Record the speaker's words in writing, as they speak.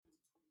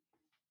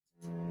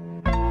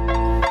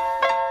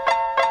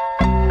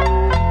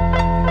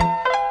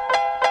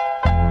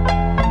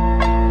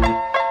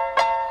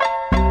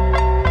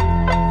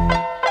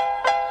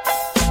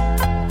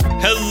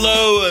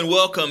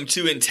welcome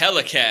to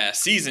Intellicast,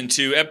 Season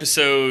 2,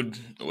 Episode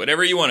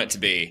whatever you want it to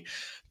be.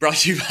 Brought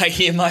to you by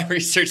EMI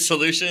Research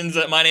Solutions.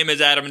 My name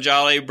is Adam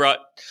Jolly.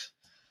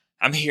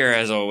 I'm here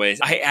as always.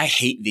 I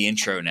hate the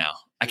intro now.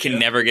 I can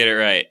never get it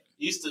right.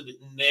 You used to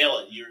nail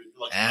it. You're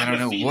like, I don't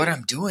know what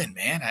I'm doing,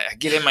 man. I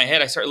get in my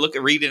head. I start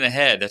reading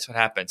ahead. That's what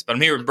happens. But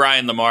I'm here with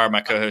Brian Lamar, my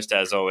co-host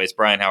as always.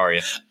 Brian, how are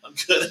you? I'm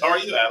good. How are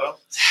you,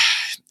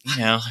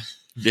 Adam?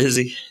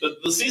 Busy.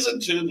 The Season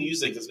 2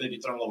 music is maybe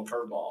throwing a little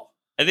curveball.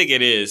 I think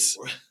it is.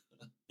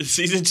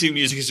 Season 2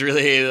 music has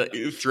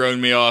really thrown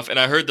me off. And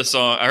I heard the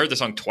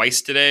song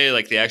twice today,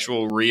 like the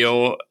actual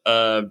real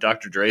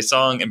Dr. Dre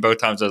song. And both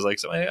times I was like,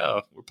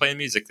 we're playing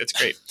music. That's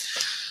great.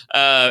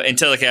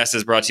 Intellicast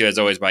is brought to you as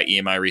always by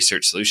EMI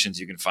Research Solutions.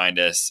 You can find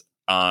us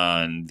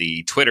on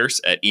the Twitters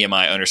at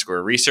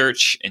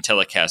EMI_research,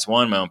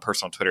 Intellicast1. My own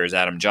personal Twitter is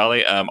Adam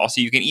Jolly.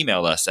 Also, you can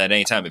email us at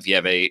any time if you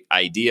have an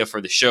idea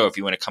for the show, if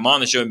you want to come on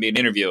the show and be an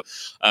interview,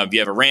 if you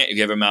have a rant, if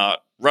you have a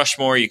Mount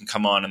Rushmore, you can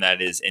come on, and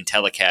that is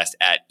Intellicast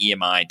at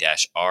EMI-RS.com.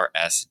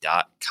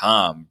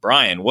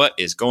 Brian, what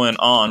is going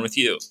on with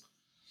you?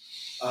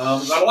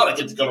 Not a lot. I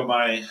get to go to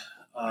my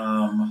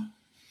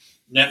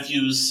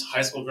nephew's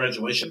high school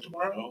graduation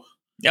tomorrow.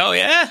 Oh,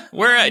 yeah?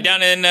 Where?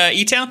 Down in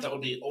E-Town? That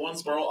would be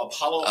Owensboro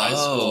Apollo High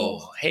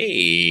School. Oh,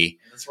 hey.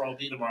 That's where I'll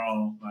be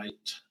tomorrow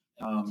night.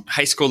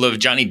 High school of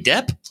Johnny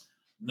Depp?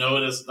 No,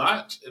 it is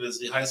not. It is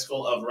the high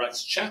school of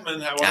Rex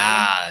Chapman, however.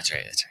 That's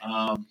right.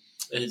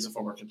 He's a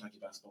former Kentucky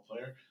basketball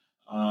player.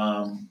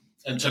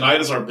 And tonight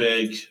is our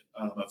big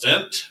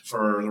event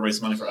for the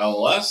raise money for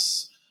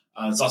LLS.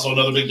 It's also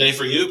another big day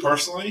for you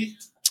personally.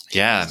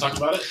 Yeah. Let's talk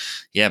about it.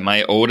 Yeah,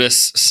 my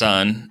oldest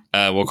son,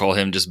 we'll call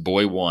him just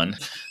Boy One,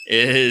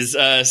 is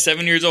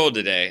 7 years old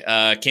today.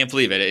 Can't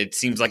believe it. It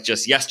seems like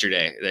just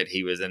yesterday that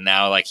he was, and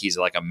now like he's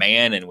like a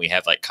man, and we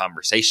have like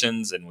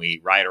conversations, and we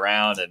ride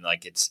around, and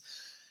like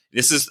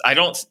this is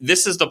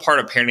the part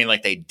of parenting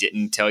like they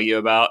didn't tell you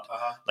about.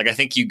 Uh-huh. Like I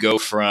think you go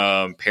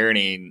from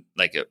parenting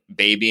like a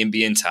baby and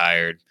being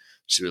tired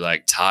to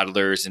like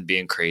toddlers and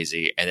being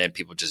crazy, and then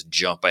people just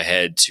jump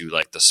ahead to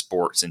like the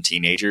sports and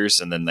teenagers,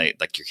 and then they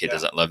like your kid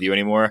doesn't love you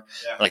anymore.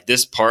 Yeah. Like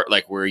this part,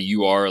 like where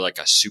you are like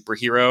a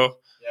superhero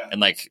and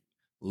like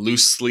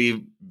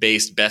loosely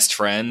based best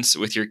friends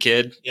with your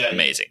kid. Yeah,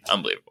 amazing,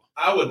 unbelievable.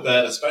 I would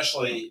bet,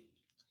 especially,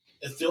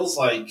 it feels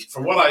like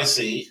from what I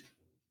see,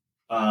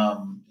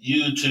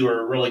 you two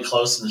are really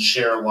close and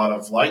share a lot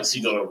of likes.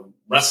 You go to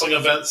wrestling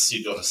events,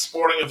 you go to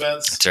sporting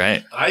events. That's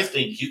right. I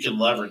think you can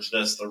leverage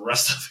this the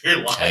rest of your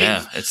life.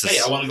 Yeah,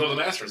 I want to go to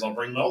the Masters. I'll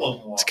bring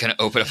Nolan along. It's going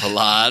to open up a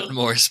lot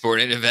more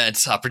sporting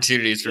events,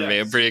 opportunities for me.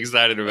 I'm pretty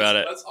excited about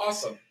it. That's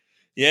awesome.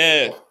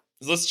 Yeah. Cool.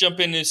 Let's jump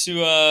into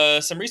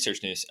some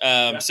research news.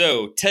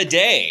 So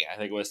today, I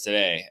think it was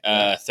today,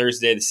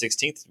 Thursday the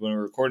 16th, when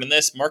we're recording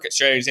this, Market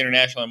Strategies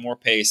International and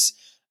Morepace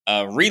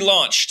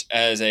relaunched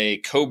as a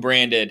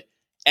co-branded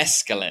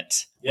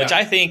Escalent, which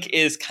I think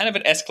is kind of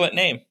an Escalent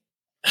name.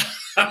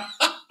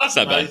 That's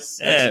not bad. That's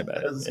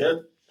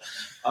good.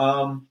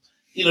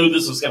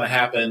 This was going to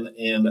happen,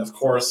 and of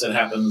course, it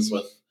happens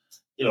with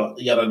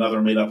yet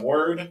another made-up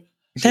word.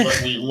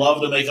 But we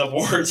love to make up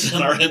words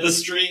in our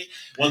industry.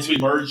 Once we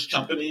merge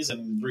companies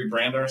and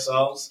rebrand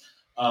ourselves,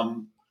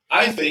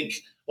 I think.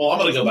 Well, I'm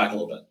going to go back a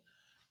little bit.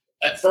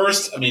 At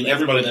first,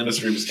 everybody in the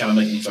industry was kind of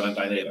making fun of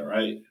Dynata,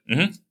 right?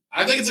 Mm-hmm.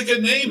 I think it's a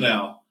good name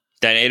now.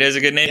 Dynata is a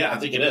good name? Yeah, I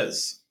think it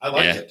is. I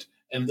like it.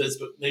 And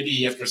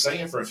maybe after saying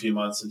it for a few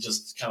months, it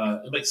just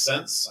it makes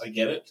sense. I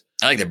get it.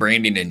 I like the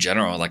branding in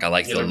general. Like I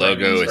like the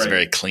logo. It's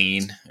very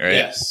clean, right?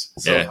 Yes.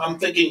 So I'm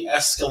thinking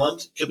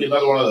Escalent could be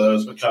another one of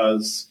those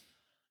because,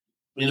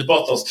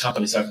 both those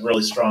companies have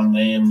really strong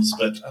names,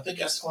 but I think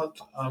Escalent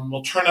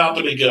will turn out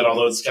to be good,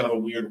 although it's kind of a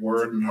weird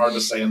word and hard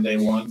to say on day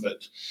one,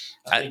 but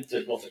I think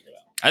that we'll figure it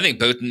out. I think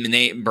both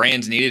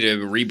brands needed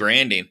a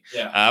rebranding.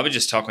 Yeah. I was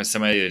just talking with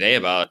somebody the other day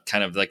about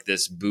kind of like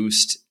this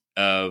boost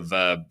of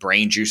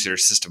Brain Juicer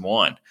System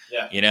 1,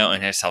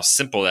 and that's how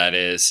simple that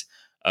is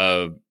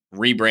of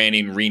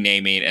rebranding,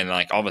 renaming, and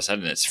like all of a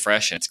sudden it's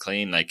fresh and it's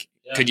clean. Like,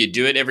 could you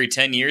do it every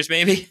 10 years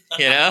maybe?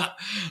 It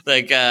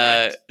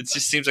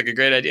just seems like a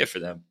great idea for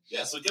them.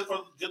 Yeah, so good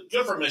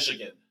for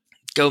Michigan.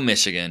 Go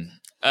Michigan.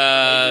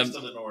 To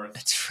the north.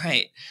 That's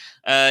right.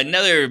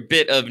 Another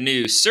bit of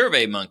news.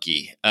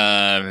 SurveyMonkey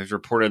has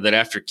reported that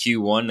after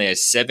Q1, they had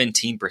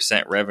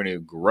 17% revenue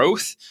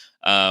growth,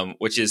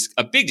 which is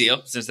a big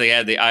deal since they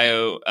had the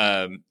IO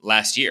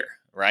last year,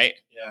 right?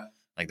 Yeah.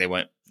 Like they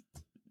went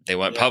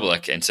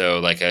public, and so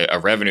like a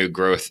revenue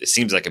growth, it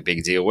seems like a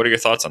big deal. What are your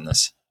thoughts on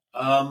this?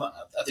 I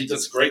think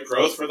that's great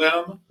growth for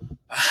them.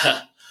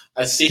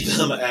 I see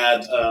them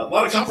at a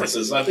lot of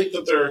conferences, and I think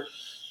that they're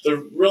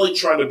really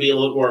trying to be a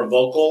little more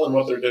vocal in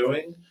what they're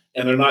doing,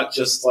 and they're not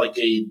just like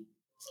a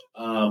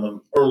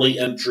early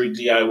entry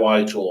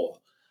DIY tool.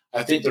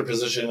 I think they're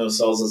positioning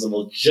themselves as a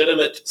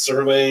legitimate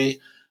survey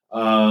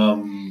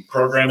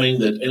programming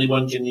that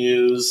anyone can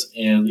use,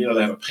 and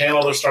they have a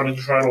panel they're starting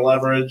to try to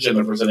leverage, and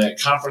they're presenting at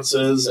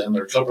conferences, and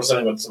they're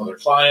co-presenting with some of their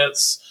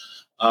clients.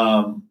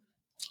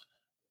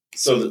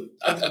 So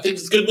I think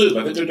it's a good move.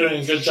 I think they're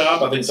doing a good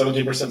job. I think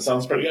 17%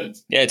 sounds pretty good.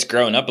 Yeah, it's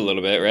growing up a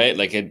little bit, right?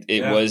 Like it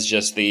Yeah. was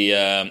just the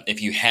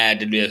if you had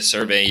to do a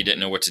survey, you didn't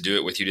know what to do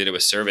it with. You did it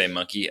with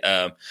SurveyMonkey,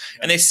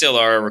 and they still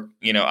are,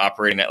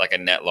 operating at like a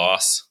net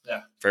loss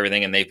for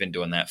everything, and they've been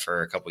doing that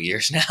for a couple of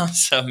years now.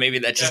 So maybe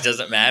that just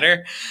doesn't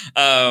matter.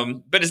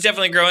 But it's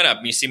definitely growing up.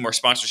 You see more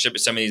sponsorship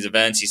at some of these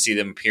events. You see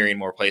them appearing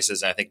more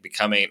places, and I think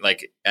becoming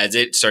like as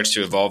it starts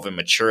to evolve and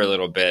mature a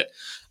little bit.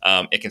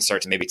 It can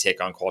start to maybe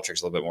take on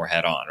Qualtrics a little bit more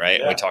head on,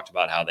 right? Yeah. We talked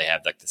about how they have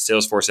like the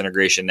Salesforce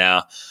integration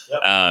now,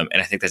 and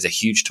I think that's a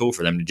huge tool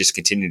for them to just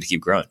continue to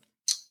keep growing.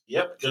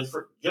 Yep, good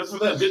for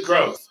them. Good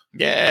growth.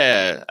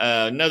 Yeah,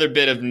 another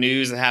bit of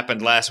news that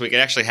happened last week. It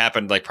actually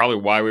happened like probably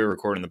while we were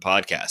recording the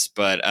podcast,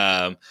 but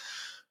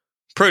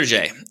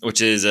Protégé, which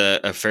is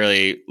a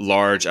fairly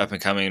large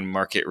up-and-coming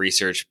market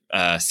research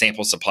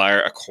sample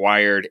supplier,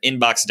 acquired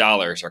Inbox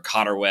Dollars, or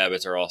Cotter Web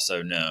as they're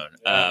also known.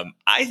 Yeah.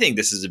 I think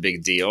this is a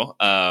big deal.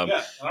 In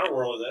our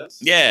world it is.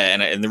 Yeah,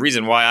 and the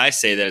reason why I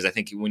say that is I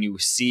think when you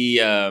see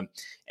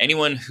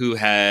anyone who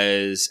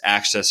has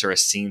access or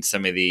has seen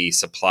some of the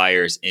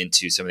suppliers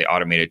into some of the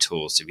automated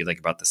tools, so if you think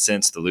about the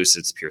Sense, the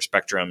Lucids, Pure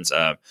Spectrums,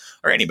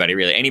 or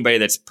anybody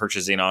that's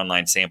purchasing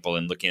online sample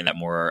and looking at that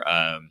more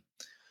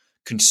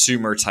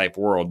consumer type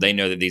world, they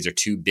know that these are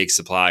two big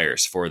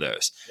suppliers for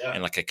those,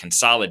 and like a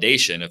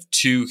consolidation of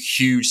two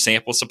huge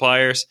sample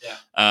suppliers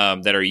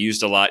that are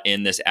used a lot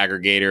in this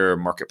aggregator or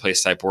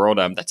marketplace type world.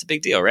 That's a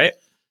big deal, right?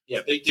 Yeah,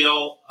 big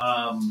deal.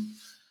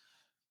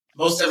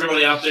 Most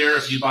everybody out there,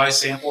 if you buy a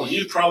sample,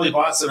 you probably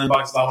bought some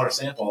Inbox Dollar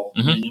sample.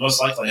 Mm-hmm. And you most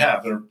likely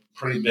have. They're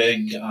pretty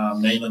big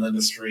name in the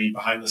industry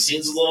behind the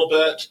scenes a little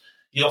bit.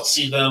 You don't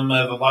see them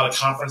at a lot of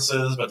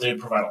conferences, but they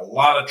provide a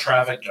lot of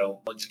traffic to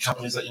like the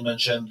companies that you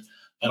mentioned.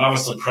 And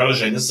obviously,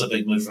 Protégé, this is a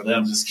big move for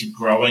them. Just keep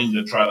growing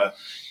to try to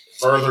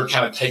further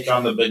kind of take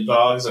on the big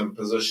dogs and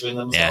positioning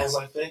themselves,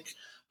 I think.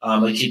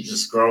 They keep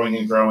just growing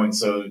and growing.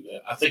 So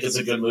I think it's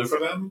a good move for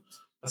them.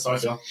 That's how I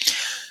feel.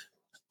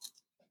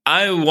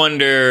 I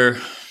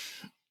wonder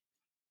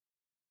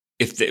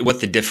what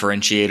the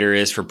differentiator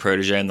is for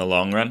Protégé in the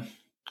long run.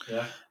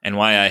 Yeah. And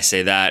why I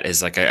say that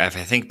is like, if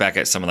I think back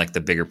at some of like the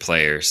bigger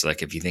players,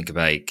 like if you think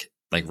about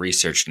like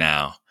Research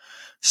Now,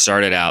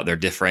 started out, their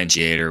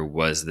differentiator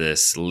was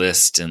this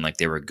list, and like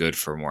they were good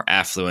for more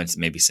affluence,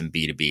 maybe some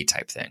B2B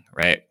type thing,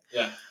 right?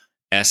 Yeah.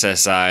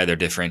 SSI, their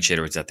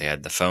differentiator was that they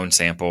had the phone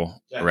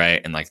sample, right?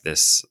 And like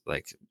this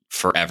like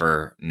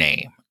forever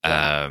name.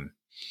 Yeah.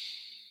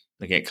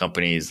 Looking at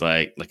companies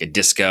like a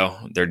Disco,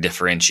 their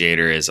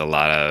differentiator is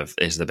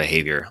the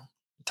behavior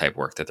type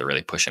work that they're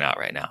really pushing out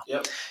right now.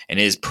 Yep.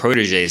 And is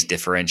Protégé's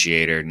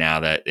differentiator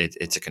now that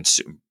it's a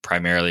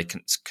primarily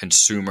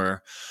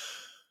consumer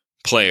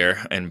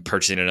player and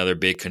purchasing another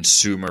big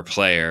consumer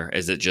player?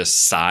 Is it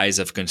just size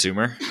of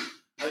consumer?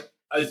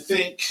 I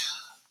think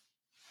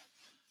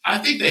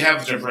they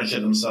have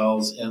differentiated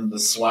themselves in the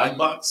swag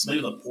box,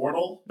 maybe the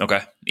portal.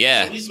 Okay.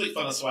 Yeah. So we used to make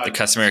fun of swag the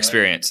customer box,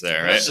 experience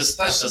there, right?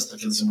 That's just the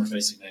consumer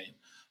facing name.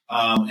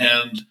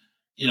 And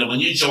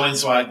when you join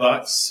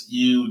Swagbucks,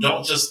 you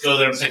don't just go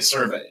there to take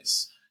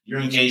surveys.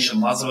 You're engaged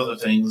in lots of other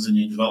things, and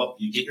you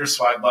get your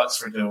Swagbucks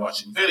for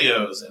watching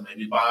videos and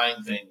maybe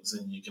buying things,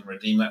 and you can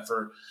redeem that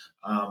for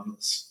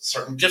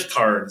certain gift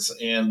cards.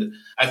 And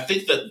I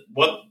think that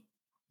what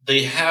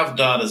they have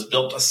done is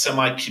built a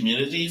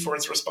semi-community for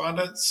its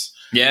respondents.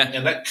 Yeah.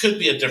 And that could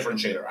be a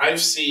differentiator. I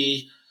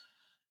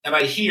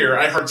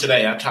heard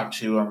today, I talked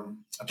to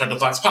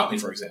Vox Pop Me,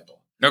 for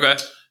example. Okay.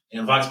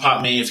 And Vox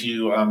Pop Me, if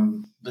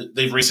you,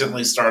 they've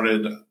recently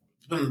started, in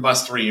the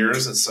last 3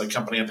 years, it's a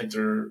company, I think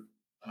they're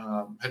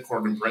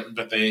headquartered in Britain,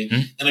 but they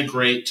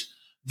integrate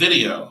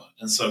video.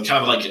 And so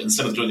kind of like,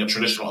 instead of doing a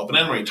traditional open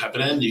end where you type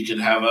it in, you could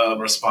have a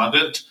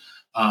respondent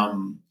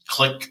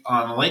click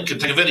on a link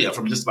and take a video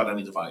from just about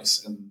any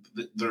device. And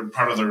they're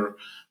part of their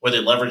way they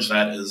leverage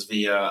that is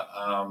via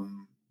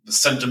the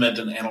sentiment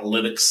and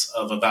analytics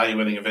of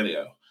evaluating a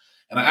video.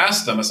 And I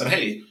asked them, I said,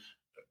 hey,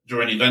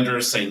 do any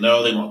vendors say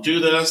no, they won't do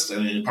this?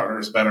 Any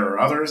partners better or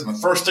others? And the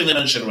first thing they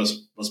mentioned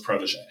was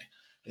Protégé.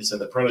 They said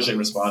that Protégé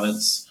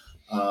respondents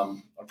are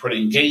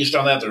pretty engaged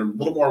on that. They're a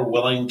little more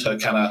willing to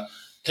kind of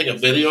take a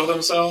video of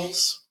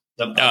themselves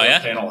than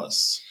other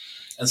panelists.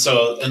 And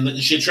so, and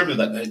she attributed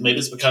that maybe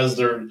it's because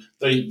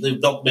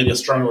they've built maybe a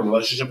stronger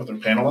relationship with their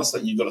panelists,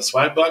 that you go to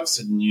Swagbucks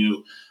and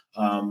you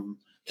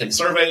take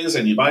surveys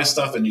and you buy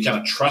stuff and you kind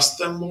of trust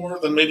them more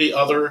than maybe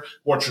other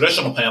more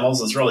traditional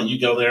panels. It's really, you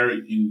go there,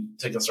 you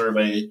take a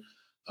survey,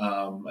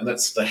 and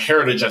that's the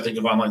heritage, I think,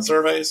 of online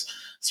surveys.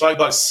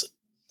 Swagbucks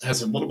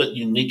has a little bit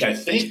unique, I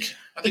think.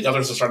 I think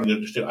others are starting to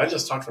do it too. I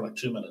just talked for like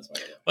 2 minutes. By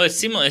the way. Well,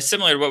 it's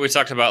similar to what we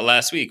talked about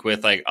last week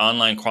with like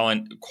online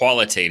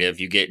qualitative.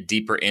 You get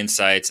deeper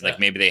insights, and like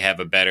maybe they have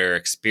a better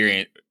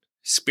experience.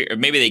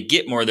 Maybe they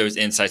get more of those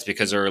insights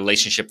because of the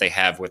relationship they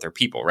have with their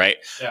people, right?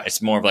 Yeah.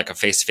 It's more of like a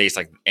face-to-face,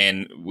 like,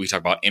 and we talk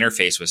about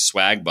interface with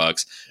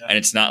Swagbucks, and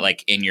it's not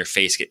like in your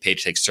face, get paid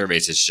to take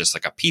surveys. It's just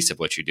like a piece of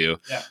what you do.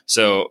 Yeah.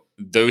 So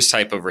those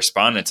type of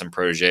respondents in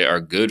Protégé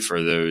are good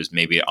for those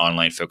maybe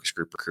online focus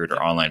group recruit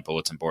or online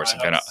bulletin boards, some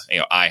kind of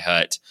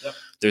iHut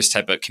those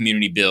type of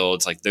community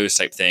builds, like those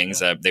type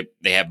things.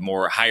 They have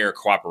more higher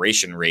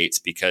cooperation rates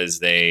because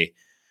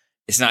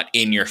it's not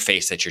in your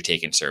face that you're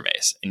taking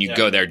surveys and you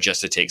go there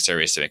just to take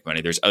surveys to make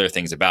money. There's other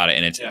things about it.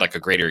 And it's like a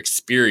greater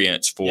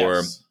experience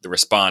for the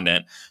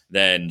respondent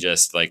than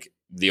just like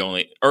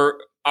or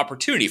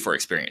opportunity for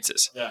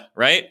experiences.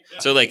 Right. Yeah.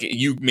 So like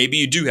maybe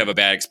you do have a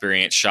bad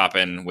experience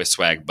shopping with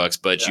Swag Bucks,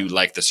 but you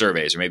like the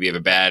surveys, or maybe you have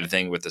a bad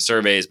thing with the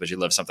surveys, but you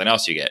love something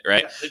else you get.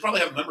 Right. Yeah. They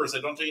probably have members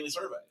that don't take any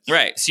surveys.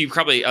 Right. So you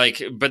probably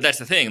but that's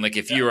the thing. Like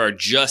if you are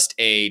just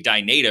a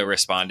Dynata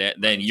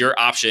respondent, then your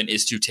option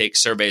is to take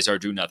surveys or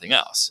do nothing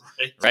else.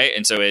 Right.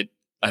 And so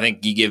I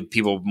think you give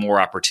people more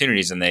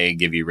opportunities and they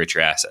give you richer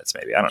assets.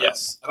 Maybe. I don't know.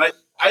 Yes. And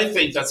I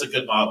think that's a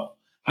good model.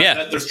 I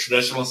bet there's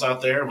traditionalists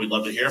out there. We'd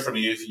love to hear from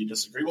you if you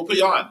disagree. We'll put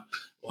you on.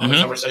 We'll have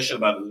a conversation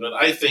about it. But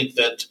I think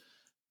that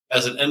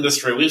as an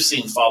industry, we've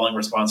seen falling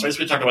response rates.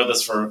 We talked about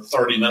this for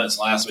 30 minutes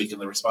last week in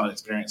the respondent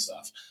experience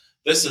stuff.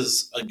 This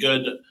is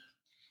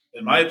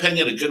in my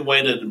opinion, a good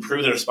way to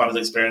improve the respondent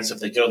experience if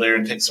they go there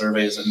and take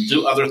surveys and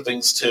do other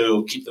things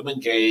too, keep them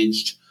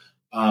engaged,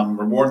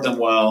 reward them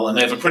well. And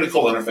they have a pretty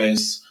cool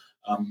interface.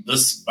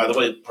 This, by the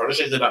way,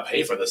 Protégé did not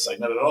pay for this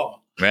segment at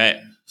all. Right.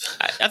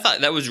 I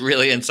thought that was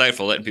really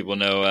insightful, letting people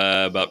know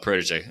about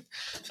Protégé.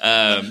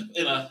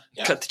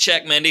 Cut the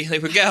check, Mindy. There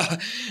we go.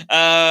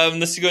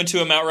 Let's go into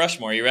a Mount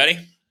Rushmore. You ready?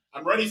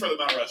 I'm ready for the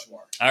Mount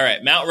Rushmore. All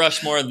right. Mount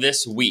Rushmore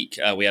this week.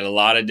 We had a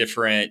lot of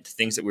different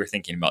things that we were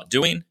thinking about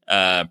doing.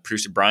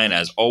 Producer Brian,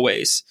 as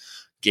always,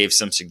 gave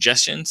some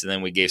suggestions, and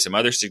then we gave some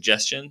other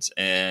suggestions.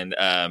 And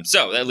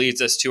so that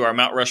leads us to our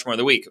Mount Rushmore of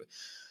the week.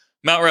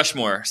 Mount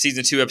Rushmore,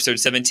 Season 2, Episode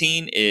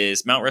 17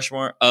 is Mount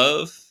Rushmore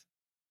of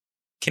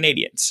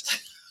Canadians.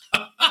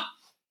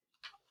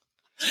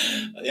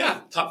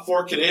 Top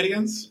 4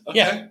 Canadians. Okay.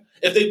 Yeah.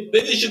 Maybe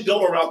they should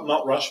build around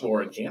Mount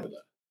Rushmore in Canada.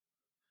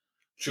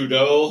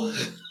 Trudeau.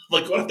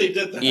 Like, what if they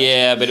did that?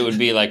 Yeah, but it would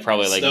be like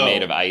probably like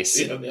made of ice.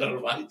 Yeah, made out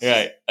of ice.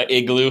 Right. An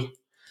igloo.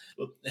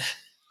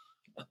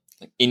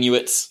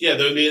 Inuits. Yeah,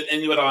 there would be an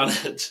Inuit on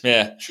it.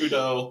 Yeah.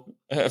 Trudeau.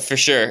 For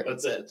sure.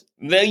 That's it.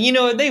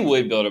 They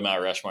would build a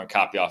Mount Rushmore and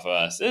copy off of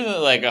us. Isn't it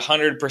like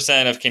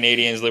 100% of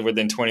Canadians live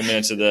within 20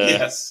 minutes of the...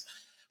 Yes.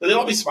 But they'll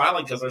all be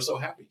smiling because they're so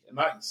happy and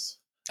nice.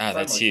 Oh,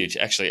 that's huge.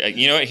 Actually,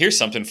 you know what? Here's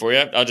something for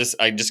you. I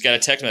just got a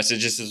text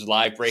message. This is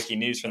live breaking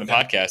news from the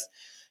podcast.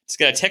 Just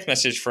got a text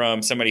message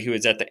from somebody who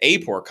was at the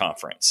APOR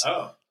conference.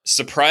 Oh.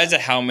 Surprised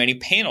at how many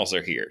panels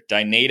are here.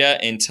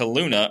 Dynata and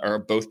Taluna are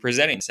both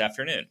presenting this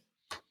afternoon.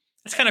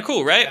 That's kind of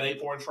cool, right? At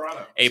APOR in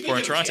Toronto. APOR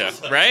in Toronto,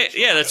 right?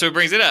 Yeah, that's what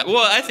brings it up.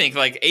 Well, I think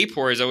like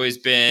APOR has always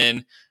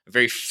been a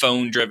very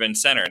phone-driven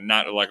center,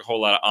 not like a whole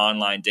lot of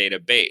online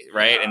debate,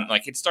 right? And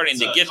like it's starting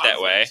to get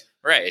that way.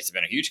 Right. It's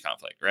been a huge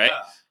conflict, right?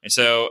 Yeah. And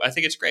so I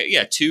think it's great.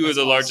 Yeah, two of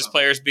the largest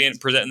players being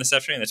presenting this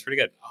afternoon. That's pretty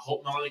good. I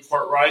hope Melanie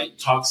Courtwright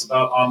talks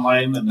about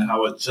online and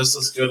how it's just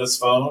as good as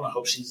phone. I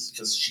hope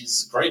because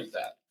she's great at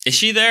that. Is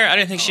she there? I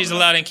didn't think she's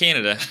allowed in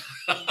Canada.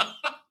 I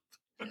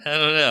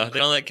don't know. They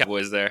don't let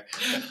Cowboys there.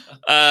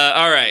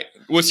 All right.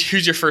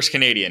 Who's your first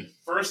Canadian?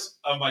 First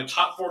of my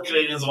top 4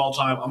 Canadians of all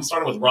time, I'm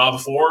starting with Rob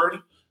Ford.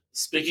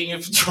 Speaking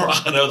of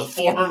Toronto, the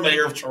former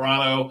mayor of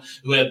Toronto,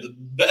 who had the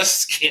best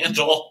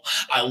scandal.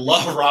 I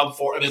love Rob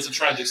Ford, and it's a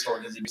tragic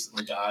story because he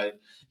recently died,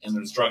 and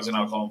there's drugs and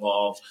alcohol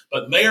involved.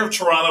 But mayor of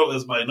Toronto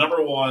is my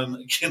number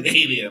 1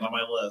 Canadian on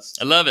my list.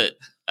 I love it.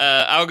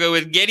 I'll go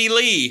with Geddy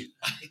Lee.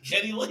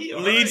 Geddy Lee,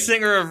 lead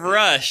singer of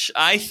Rush.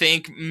 I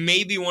think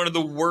maybe one of the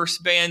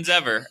worst bands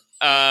ever,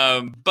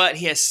 but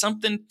he has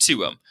something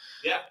to him.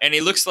 Yeah, and he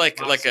looks like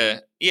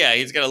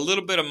he's got a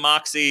little bit of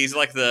moxie. He's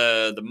like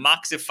the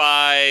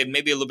moxified,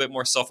 maybe a little bit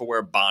more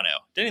self-aware Bono.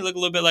 Didn't he look a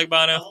little bit like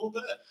Bono? A little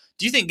bit.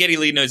 Do you think Geddy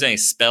Lee knows any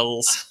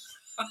spells?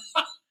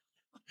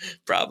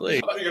 Probably.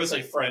 I thought you were going to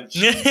say French.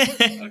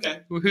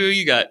 Okay. Who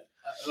you got?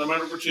 My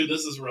number 2,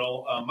 this is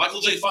real.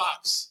 Michael J.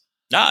 Fox.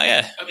 Oh,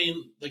 yeah. I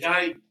mean, the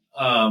guy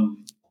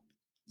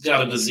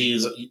got a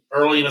disease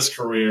early in his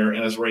career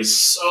and has raised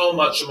so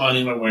much money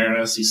and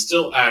awareness. He's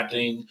still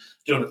acting,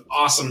 doing an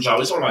awesome job.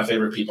 He's one of my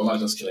favorite people, not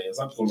just Canadians.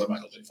 I'm cool with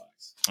Michael J.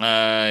 Fox.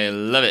 I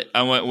love it.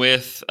 I went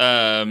with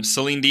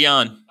Celine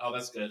Dion. Oh,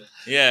 that's good.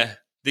 Yeah,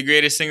 the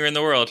greatest singer in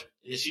the world.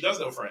 Yeah, she does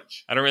know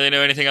French. I don't really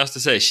know anything else to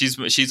say.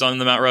 She's on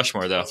the Mount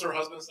Rushmore, though. What's her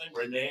husband's name?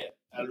 Rene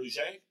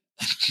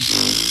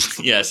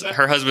Alouget? Yes,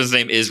 her husband's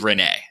name is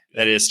Renee.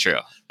 That is true.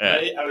 Yeah.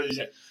 Rene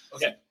Alouget.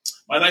 Okay,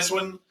 my next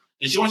one.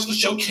 Did you watch the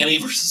show Kenny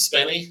versus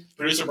Spenny?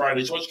 Producer Brian,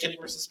 did you watch Kenny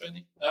versus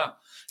Spenny?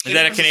 Is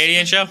that a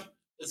Canadian show?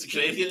 It's a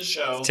Canadian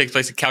show. It takes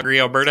place in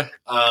Calgary, Alberta?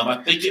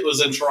 I think it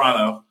was in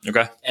Toronto.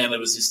 Okay. And it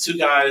was these 2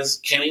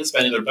 guys, Kenny and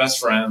Spenny, they're best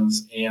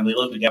friends, and they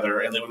live together,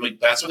 and they would make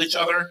bets with each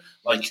other,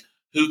 like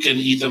who can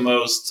eat the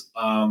most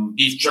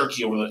beef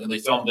jerky and they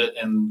filmed it.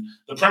 And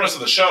the premise of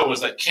the show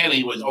was that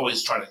Kenny would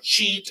always try to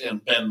cheat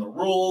and bend the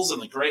rules in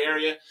the gray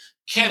area.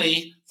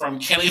 Kenny from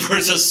Kenny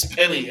versus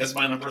Spenny is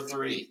my number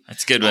 3.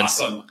 That's a good one.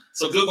 Awesome.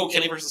 So Google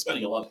Kenny versus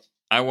Spenny. You'll love it.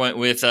 I went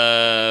with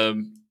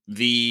the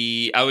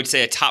I would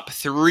say a top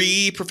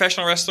 3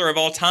 professional wrestler of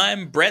all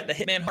time, Bret the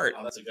Hitman Hart.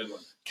 Oh, that's a good one.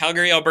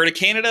 Calgary, Alberta,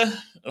 Canada.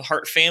 The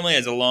Hart family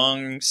has a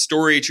long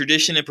story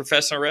tradition in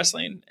professional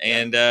wrestling,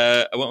 and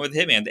I went with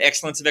Hitman. The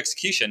excellence of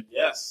execution.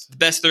 Yes. The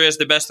best there is,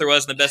 the best there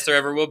was, and the best there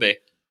ever will be.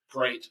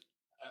 Great.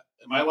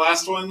 My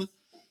last one,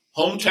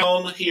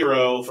 hometown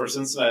hero for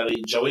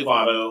Cincinnati, Joey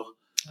Votto.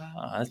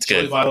 Oh, that's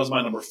Joey good. Votto is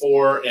my number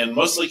 4, and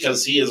mostly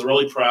because he is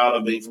really proud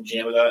of being from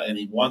Canada, and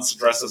he wants to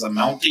dress as a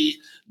Mountie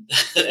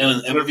in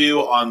an interview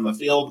on the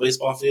field,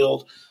 baseball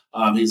field.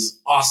 He's an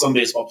awesome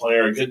baseball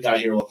player, a good guy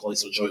here locally,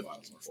 so Joey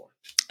Votto is number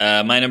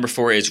 4. My number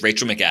 4 is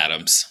Rachel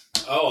McAdams.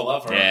 Oh, I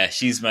love her. Yeah,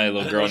 she's my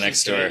little girl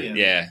next door. Canadian.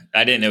 Yeah,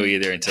 I didn't know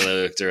either until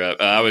I looked her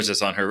up. I was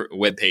just on her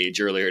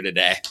webpage earlier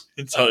today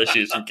and saw that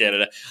she was from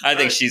Canada. I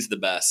think she's the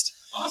best.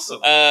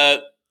 Awesome.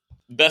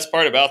 Best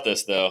part about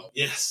this, though,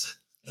 Yes.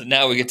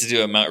 now we get to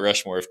do a Mount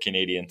Rushmore of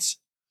Canadians.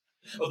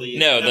 Oh,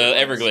 the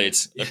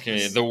Everglades. Yes.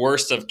 Okay, the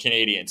worst of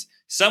Canadians.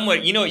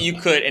 Somewhat, you know what you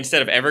could,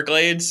 instead of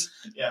Everglades,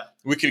 Yeah.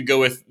 we could go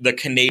with the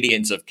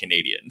Canadians of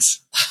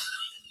Canadians.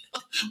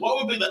 What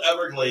would be the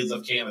Everglades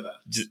of Canada?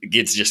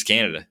 It's just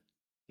Canada.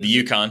 The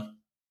Yukon.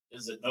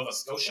 Is it Nova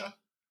Scotia?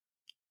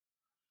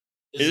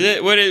 Is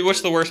it?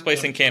 What's the worst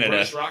place in Canada?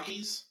 British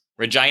Rockies?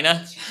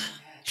 Regina?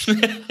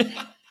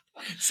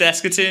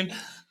 Saskatoon?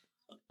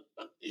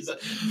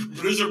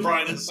 Bruiser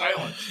Brian is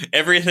silent.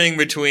 Everything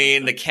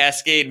between the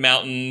Cascade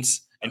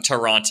Mountains and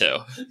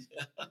Toronto.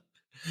 All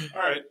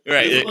right.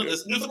 Right. Newfoundland,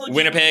 is Newfoundland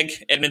Winnipeg,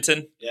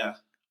 Edmonton. Yeah.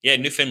 Yeah,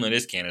 Newfoundland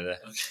is Canada.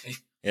 Okay.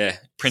 Yeah.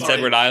 Prince Sorry.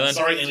 Edward Island.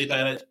 Sorry, Andy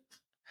Pettit.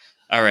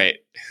 All right.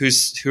 Who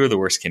are the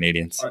worst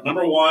Canadians? All right,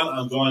 number 1,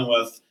 I'm going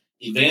with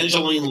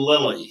Evangeline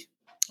Lilly.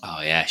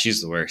 Oh, yeah.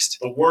 She's the worst.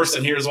 The worst,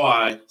 and here's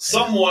why.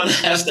 Someone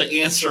has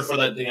to answer for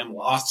that damn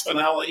Lost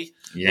finale.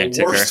 You're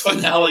The worst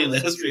finale in the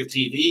history of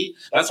TV.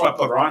 That's why I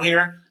put her on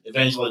here.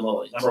 Evangeline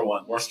Lilly, number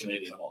 1, worst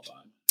Canadian of all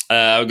time.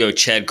 I would go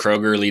Chad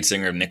Kroeger, lead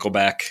singer of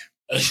Nickelback.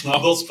 I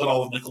almost put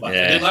all of Nickelback.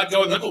 Yeah. I did not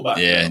go with Nickelback.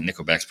 Yeah, though.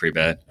 Nickelback's pretty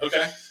bad.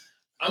 Okay.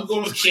 I'm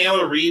going with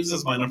Keanu Reeves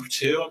as my number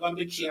 2. I'm not a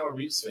big Keanu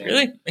Reeves fan.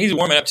 Really? He's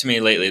warming up to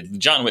me lately. The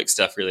John Wick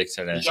stuff really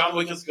excited. John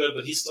Wick is good,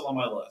 but he's still on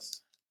my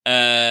list.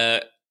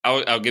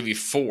 I'll give you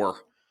 4.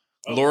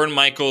 Oh. Lorne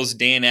Michaels,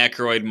 Dan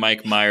Aykroyd,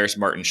 Mike Myers,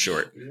 Martin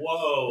Short.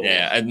 Whoa.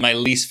 Yeah, my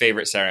least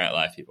favorite Saturday Night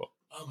Live people.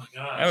 Oh my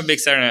gosh. I'm a big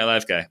Saturday Night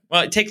Live guy.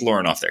 Well, take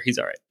Lauren off there. He's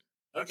all right.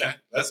 Okay,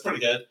 that's pretty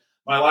good.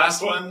 My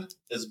last one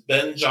is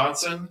Ben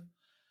Johnson.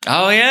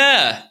 Oh,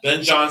 yeah.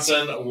 Ben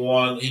Johnson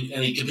won,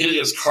 and he competed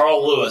against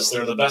Carl Lewis.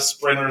 They're the best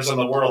sprinters in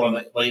the world in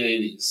the late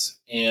 80s.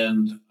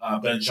 And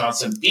Ben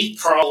Johnson beat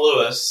Carl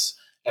Lewis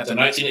at the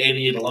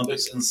 1988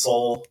 Olympics in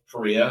Seoul,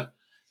 Korea.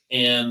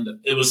 And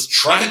it was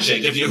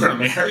tragic if you were an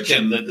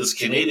American that this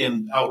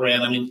Canadian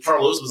outran. I mean,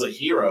 Carl Lewis was a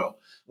hero,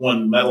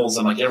 won medals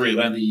in like every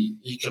event.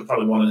 He could have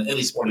probably won in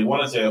any sport he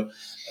wanted to.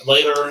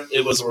 Later,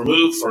 it was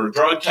removed for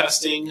drug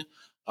testing.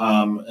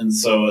 And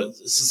so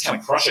this is kind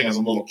of crushing as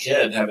a little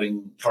kid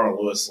having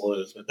Carl Lewis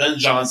lose. But Ben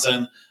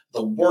Johnson,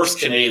 the worst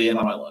Canadian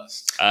on my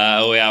list.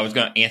 I was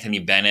going Anthony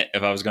Bennett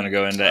if I was going to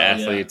go into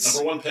athletes.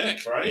 Yeah. Number 1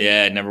 pick, right?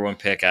 Yeah, number 1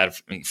 pick.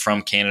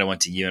 From Canada, went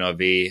to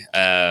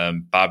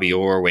UNLV. Bobby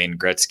Orr, Wayne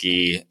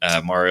Gretzky,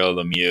 Mario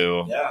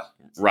Lemieux, Yeah.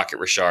 Rocket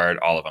Richard,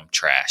 all of them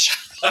trash.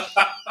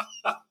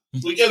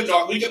 We could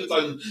have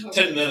done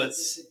 10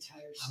 minutes.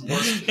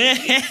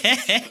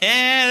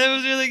 That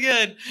was really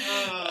good.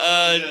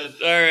 Good.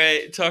 All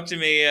right, talk to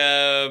me.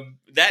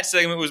 That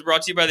segment was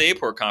brought to you by the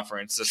Aport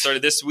Conference. It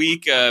started this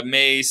week,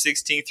 May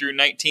 16th through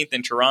 19th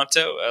in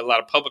Toronto. A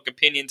lot of public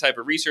opinion type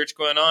of research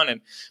going on,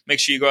 and make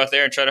sure you go out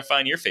there and try to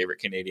find your favorite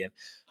Canadian.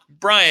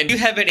 Brian, do you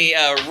have any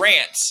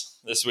rants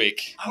this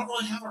week? I don't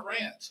really have a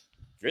rant.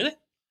 Really?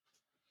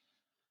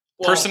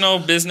 Well, Personal,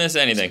 business,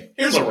 anything?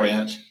 Here's a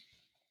rant.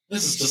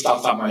 This is just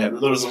off the top of my head.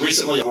 There was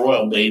recently a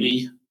royal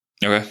baby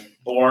Okay.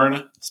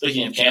 born,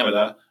 speaking of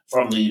Canada,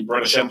 from the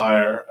British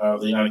Empire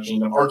of the United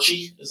Kingdom.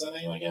 Archie is that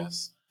name, I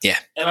guess? Yeah.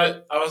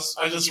 And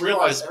I just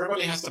realized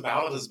everybody has to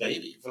bow to this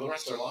baby for the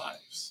rest of their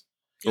lives.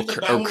 You have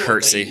to bow Or to a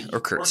curtsy. baby. Or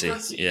curtsy.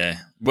 Yeah.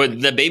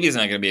 But the baby's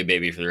not going to be a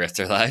baby for the rest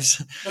of their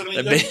lives. But I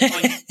mean,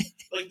 The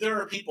like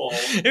there are people.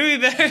 It would be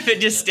better if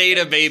it just stayed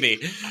a baby.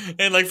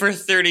 And like for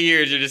 30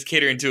 years, you're just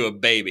catering to a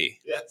baby.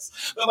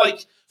 Yes. But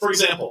like, for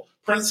example,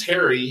 Prince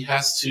Harry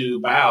has to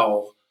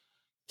bow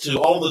to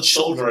all the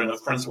children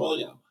of Prince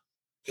William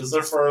because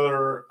they're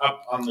further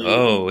up on the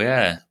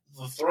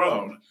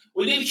throne.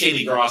 We need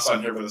Katie Gross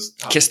on here for this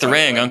topic. Kiss the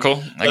ring,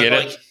 Uncle. I get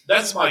it.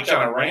 That's my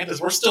kind of rant is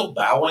we're still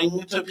bowing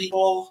to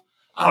people.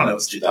 I don't know.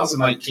 It's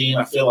 2019.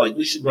 I feel like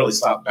we should really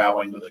stop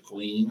bowing to the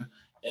Queen.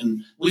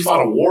 And we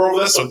fought a war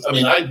over this. So, I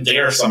mean, I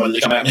dare somebody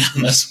to come at me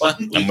on this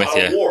one. We fought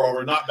a war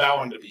over not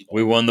bowing to people.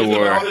 We won the war.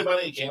 Do they bow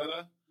anybody in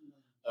Canada?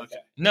 Okay.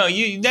 No,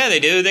 they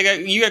do.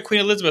 You got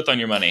Queen Elizabeth on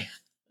your money,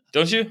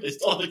 don't you? They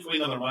still have the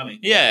Queen on their money.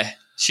 Yeah,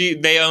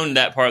 they own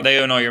that part. They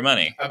own all your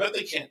money. I bet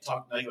they can't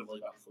talk negatively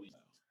about the Queen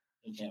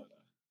in Canada.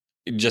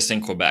 Just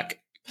in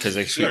Quebec because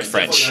they speak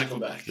French.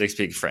 They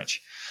speak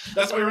French.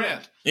 That's my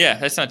rant. Yeah,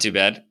 that's not too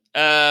bad.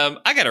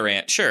 I got a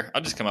rant. Sure,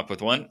 I'll just come up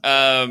with one.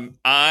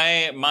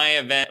 My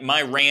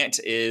rant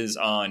is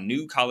on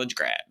new college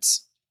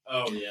grads.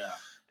 Oh yeah.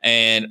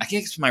 And I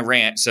guess my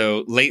rant.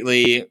 So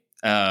lately,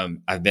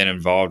 I've been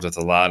involved with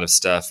a lot of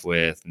stuff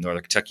with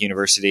Northern Kentucky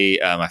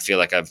University. I feel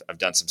like I've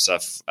done some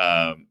stuff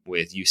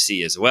with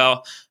UC as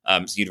well,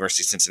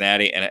 University of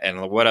Cincinnati.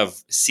 And what I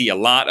see a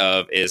lot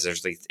of is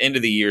there's like end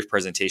of the year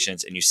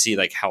presentations, and you see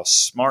like how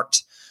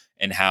smart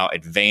and how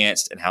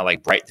advanced and how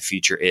like bright the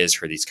future is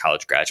for these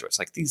college graduates.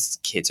 Like these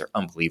kids are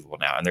unbelievable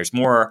now. And there's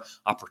more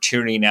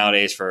opportunity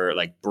nowadays for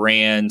like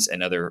brands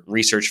and other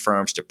research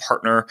firms to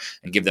partner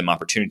and give them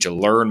opportunity to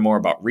learn more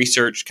about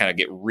research, kind of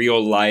get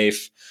real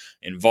life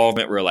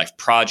involvement, real life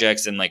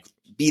projects, and like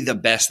be the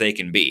best they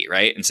can be.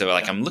 Right. And so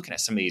like, I'm looking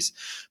at some of these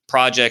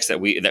projects that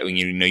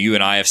you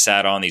and I have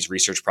sat on, these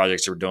research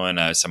projects we're doing,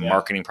 some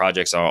marketing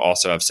projects I'll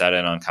also have sat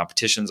in on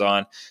competitions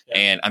on.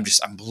 And I'm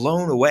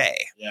blown away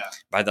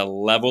by the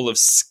level of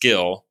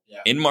skill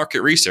in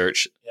market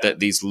research that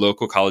these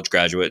local college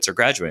graduates are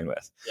graduating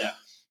with.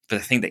 But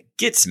the thing that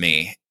gets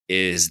me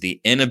is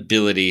the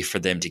inability for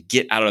them to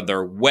get out of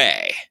their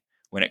way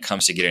when it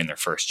comes to getting their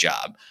first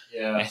job.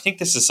 And I think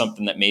this is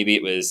something that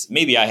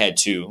maybe I had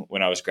too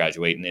when I was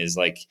graduating, is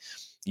like,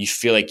 you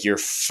feel like your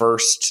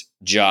first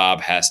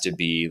job has to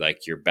be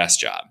like your best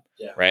job,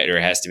 right? Or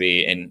it has to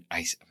be. And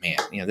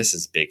this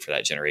is big for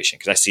that generation,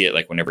 because I see it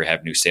like whenever I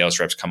have new sales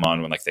reps come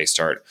on, when like they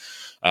start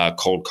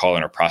cold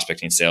calling or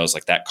prospecting sales,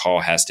 like that call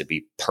has to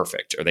be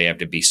perfect, or they have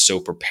to be so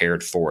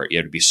prepared for it. You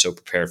have to be so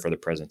prepared for the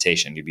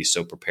presentation. You'd be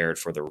so prepared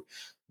for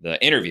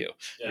the interview.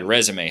 Your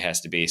resume has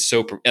to be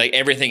like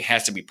everything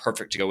has to be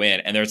perfect to go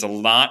in. And there's a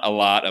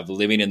lot of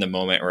living in the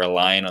moment or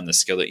relying on the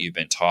skill that you've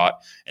been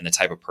taught and the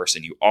type of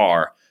person you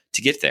are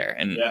to get there.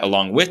 And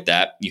along with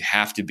that, you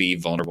have to be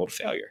vulnerable to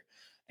failure.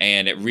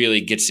 And it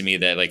really gets to me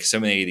that like so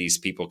many of these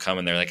people come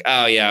and they're like,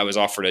 oh yeah, I was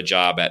offered a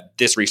job at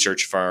this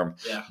research firm,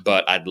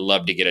 but I'd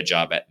love to get a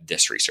job at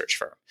this research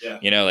firm.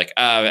 Like,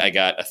 oh, I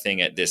got a thing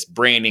at this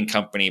branding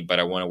company, but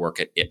I want to work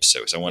at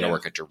Ipsos. I want to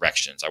work at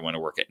Directions. I want to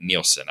work at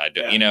Nielsen. I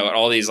do,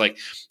 all these, like,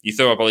 you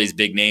throw up all these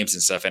big names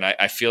and stuff. And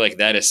I feel like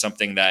that is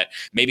something that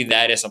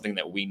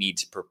we need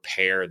to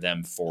prepare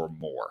them for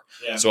more.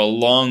 So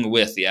along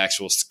with the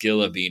actual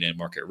skill of being in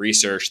market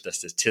research, the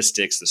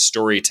statistics, the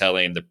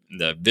storytelling,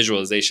 the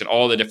visualization,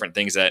 all the different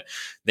things that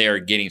they are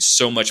getting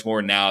so much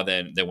more now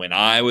than when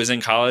I was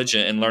in college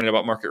and learning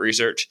about market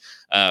research,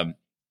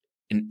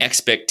 an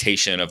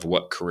expectation of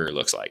what career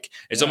looks like.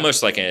 It's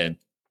almost like an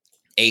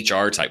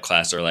HR type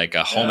class, or like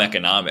a home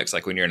economics,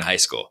 like when you're in high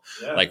school.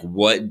 Like,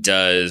 what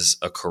does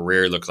a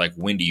career look like?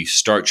 When do you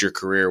start your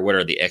career? What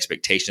are the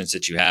expectations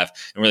that you have?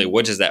 And really,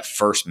 what does that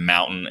first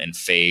mountain and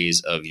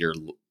phase of your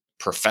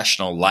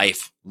professional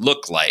life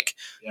look like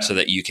so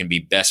that you can be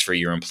best for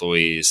your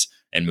employees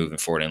and moving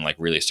forward and like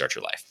really start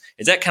your life?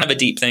 Is that kind of a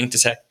deep thing to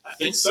say? I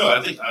think so.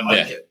 I think I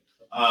like it.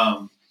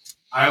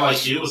 I,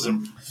 like you, was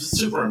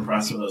super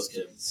impressed with those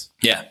kids.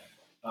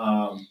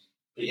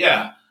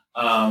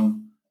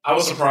 I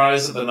was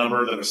surprised at the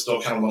number that are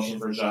still kind of looking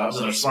for jobs,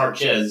 and they're smart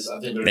kids.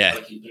 I think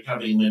they're kind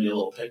of being maybe a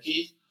little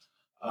picky.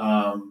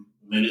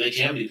 Maybe they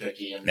can be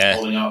picky and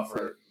holding out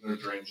for their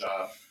dream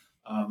job.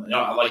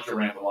 I like your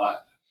rant a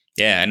lot.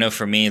 Yeah, I know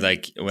for me,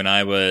 like when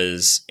I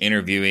was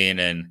interviewing,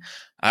 and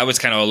I was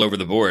kind of all over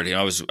the board.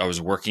 I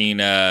was working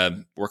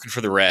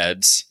for the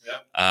Reds.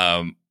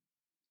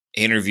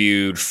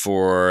 Interviewed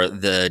for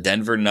the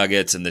Denver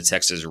Nuggets and the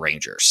Texas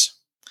Rangers.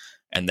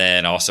 And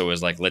then also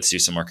was like, let's do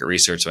some market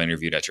research. So I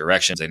interviewed at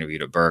Directions. I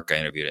interviewed at Burke. I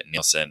interviewed at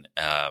Nielsen,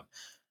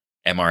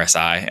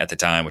 MRSI at the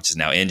time, which is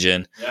now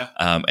Engine,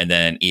 and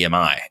then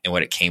EMI. And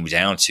what it came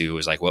down to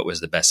was like, what was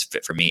the best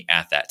fit for me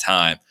at that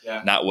time,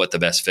 not what the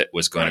best fit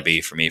was going to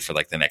be for me for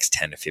like the next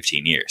 10 to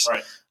 15 years.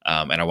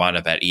 And I wound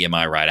up at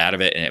EMI right out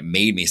of it. And it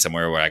made me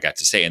somewhere where I got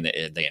to stay, and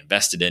they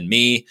invested in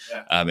me.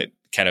 It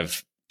kind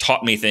of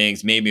taught me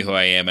things, made me who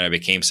I am, and I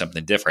became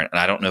something different.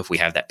 And I don't know if we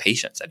have that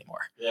patience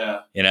anymore.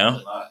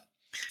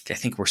 I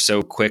think we're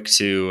so quick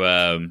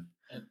to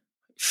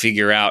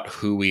figure out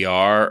who we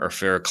are,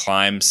 or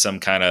climb some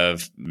kind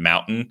of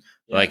mountain.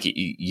 Like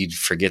you'd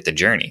forget the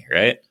journey,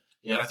 right?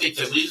 Yeah, I think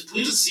that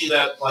we just see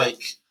that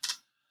like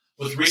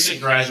with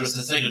recent graduates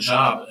that take a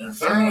job, and if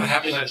they're not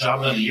happy in that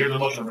job in a year, they're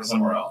looking for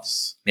somewhere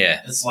else.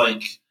 It's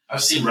like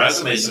I've seen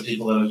resumes of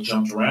people that have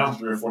jumped around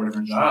 3 or 4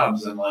 different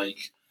jobs, and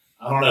like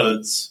I don't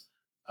know,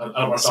 I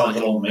don't want to sound like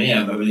an old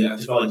man, but I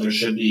feel like there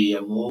should be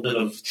a little bit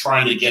of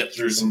trying to get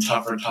through some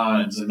tougher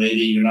times, and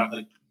maybe you're not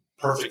the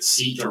perfect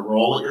seat or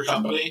role at your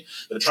company,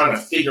 but trying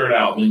to figure it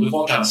out. I mean, we've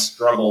all kind of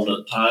struggled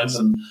at times,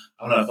 and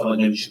I don't know, I feel like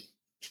maybe you should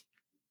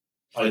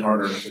fight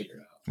harder to figure it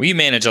out. We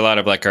manage a lot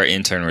of like our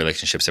intern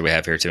relationships that we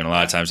have here too. And a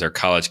lot of times they're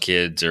college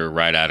kids or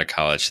right out of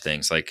college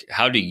things. Like,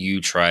 how do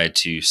you try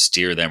to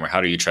steer them, or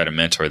how do you try to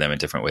mentor them in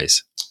different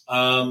ways?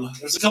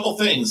 There's a couple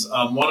things.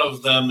 One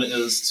of them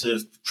is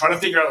to try to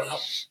figure out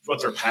what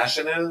their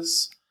passion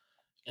is.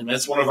 And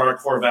that's one of our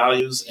core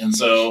values. And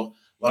so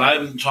when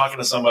I'm talking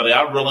to somebody,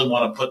 I really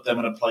want to put them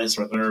in a place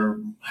where they're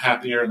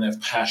happier and they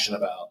have passion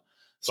about.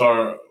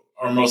 So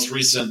our most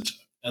recent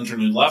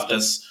intern who left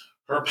us,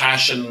 her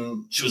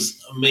passion, she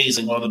was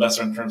amazing, one of the best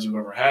interns we've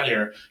ever had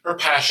here. Her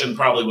passion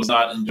probably was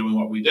not in doing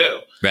what we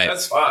do. Right.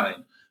 That's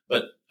fine.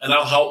 And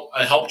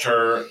I helped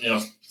her,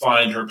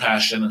 find her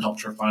passion and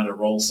helped her find a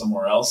role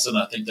somewhere else. And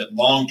I think that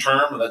long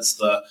term, that's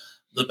the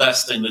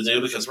best thing to do,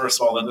 because we're a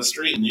small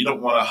industry and you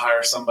don't want to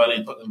hire somebody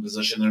and put them in a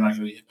position they're not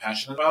going to be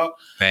passionate about.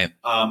 Right.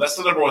 That's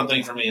the number one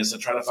thing for me, is to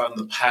try to find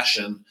the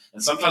passion.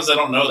 And sometimes they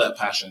don't know that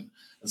passion.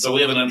 And so we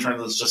have an intern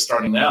that's just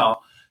starting now,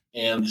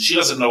 and she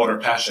doesn't know what her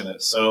passion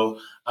is. So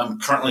I'm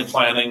currently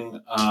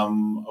planning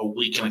a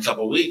week in a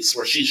couple of weeks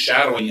where she's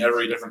shadowing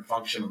every different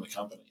function in the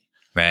company.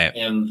 Right.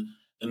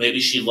 And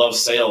maybe she loves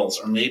sales,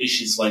 or maybe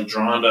she's like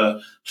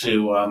drawn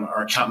to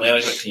our account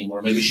management team,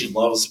 or maybe she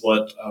loves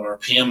what our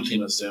PM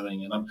team is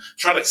doing. And I'm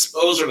trying to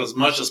expose her as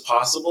much as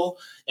possible.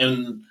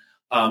 And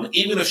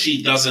even if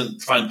she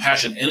doesn't find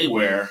passion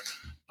anywhere,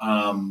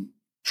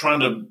 trying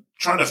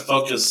to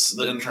focus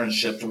the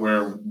internship to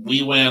where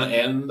we win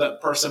and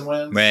that person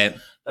wins. Right.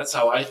 That's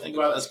how I think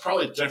about it. It's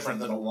probably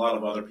different than a lot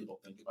of other people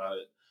think about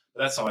it,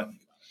 but that's how I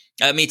think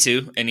about it. Me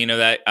too. And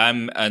that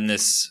I'm on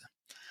this.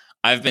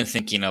 I've been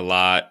thinking a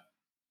lot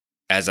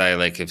as I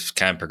have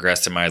kind of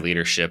progressed in my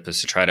leadership,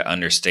 is to try to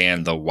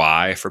understand the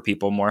why for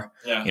people more.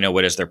 Yeah.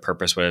 What is their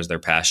purpose? What is their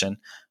passion?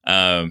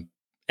 And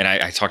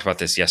I talked about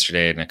this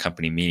yesterday in a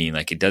company meeting.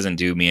 It doesn't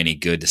do me any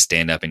good to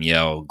stand up and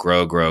yell,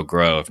 grow, grow,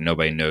 grow, if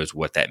nobody knows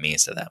what that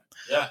means to them.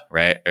 Yeah.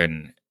 Right.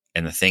 And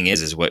the thing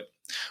is what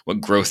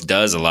growth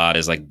does a lot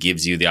is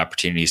gives you the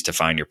opportunities to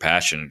find your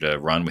passion, to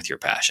run with your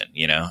passion,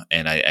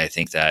 And I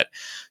think that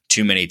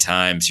too many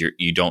times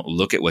you don't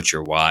look at what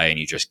your why, and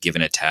you're just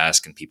given a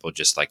task and people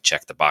just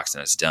check the box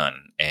and it's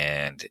done.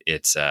 And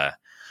it's, I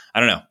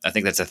don't know. I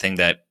think that's a thing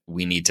that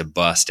we need to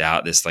bust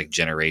out, this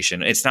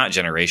generation. It's not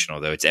generational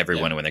though. It's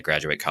everyone when they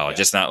graduate college.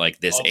 Yeah. It's not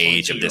this all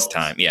age of this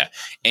time. Yeah.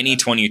 Any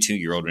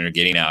 22-year-old when you're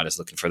getting out is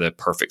looking for the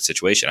perfect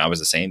situation. I was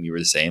the same. You were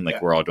the same.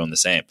 We're all doing the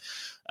same.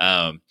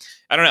 I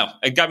don't know.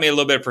 It got me a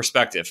little bit of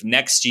perspective.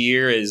 Next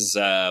year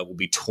will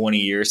be 20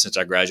 years since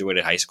I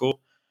graduated high school.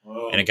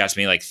 Whoa. And it got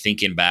me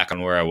thinking back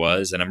on where I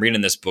was. And I'm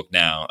reading this book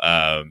now.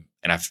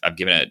 And I've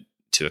given it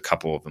to a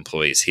couple of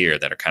employees here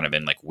that are kind of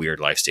in weird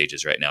life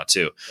stages right now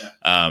too.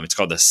 Yeah. It's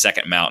called The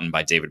Second Mountain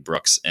by David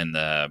Brooks. And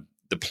the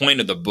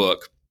point of the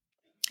book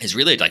is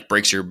really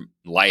breaks your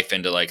life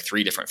into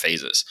 3 different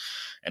phases.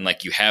 And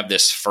you have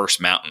this first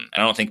mountain. I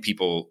don't think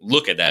people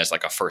look at that as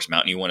a first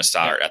mountain. You want to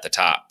start at the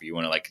top. You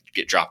want to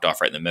get dropped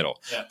off right in the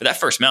middle. Yeah. But that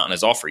first mountain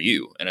is all for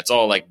you. And it's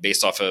all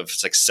based off of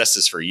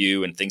successes for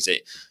you and things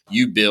that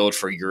you build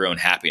for your own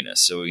happiness.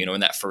 So, in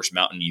that first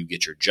mountain, you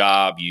get your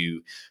job,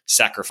 you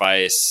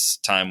sacrifice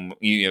time,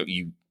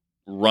 you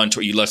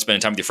you love spending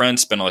time with your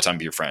friends, spend all the time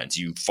with your friends.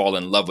 You fall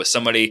in love with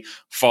somebody,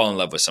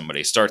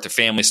 start the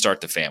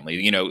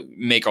family,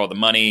 make all the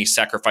money,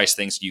 sacrifice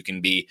things so you can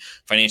be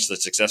financially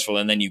successful.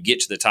 And then you get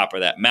to the top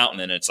of that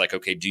mountain and it's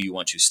okay, do you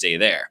want to stay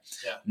there?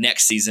 Yeah.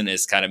 Next season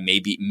is kind of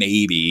maybe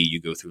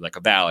you go through a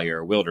valley or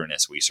a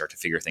wilderness where you start to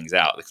figure things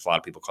out. A lot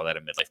of people call that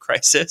a midlife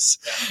crisis.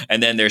 Yeah.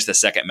 And then there's the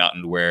second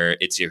mountain where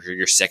it's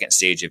your second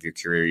stage of your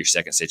career, your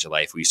second stage of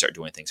life, where you start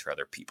doing things for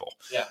other people.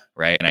 Yeah.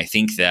 Right. And I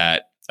think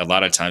that a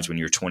lot of times when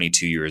you're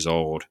 22 years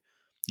old,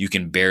 you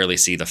can barely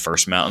see the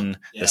first mountain.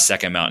 Yeah. The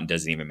second mountain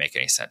doesn't even make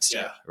any sense to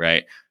you,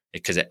 right?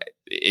 Because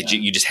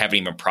you just haven't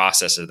even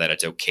processed that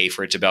it's okay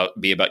for it to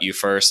be about you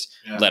first,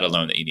 let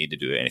alone that you need to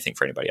do anything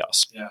for anybody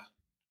else. Yeah.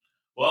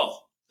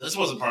 Well, this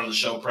wasn't part of the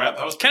show prep.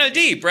 That was kind of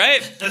deep,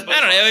 right? I don't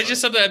know. It's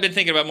just something I've been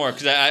thinking about more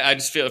because I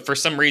just feel for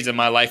some reason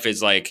my life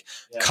is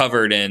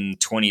covered in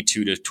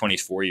 22 to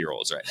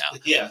 24-year-olds right now.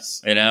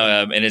 Yes. And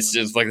it's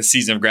just the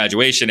season of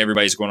graduation.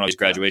 Everybody's going to all these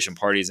graduation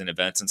parties and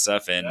events and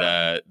stuff. And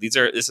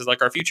this is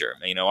our future.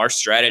 Our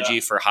strategy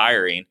for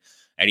hiring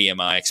at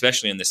EMI,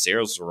 especially in the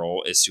sales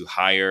role, is to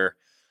hire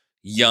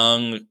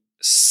young,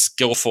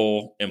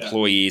 skillful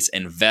employees,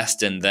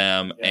 invest in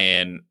them,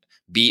 and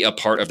be a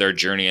part of their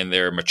journey and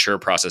their mature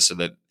process so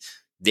that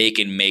they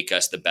can make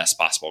us the best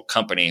possible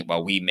company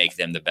while we make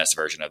them the best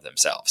version of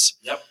themselves.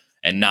 Yep.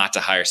 And not to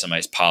hire somebody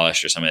who's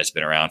polished or somebody that's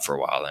been around for a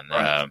while. And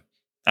I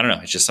don't know.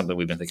 It's just something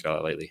we've been thinking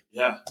about lately.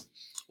 Yeah.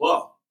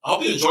 Well, I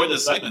hope you enjoyed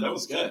this segment. That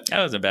was good.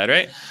 That wasn't bad,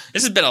 right?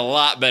 This has been a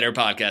lot better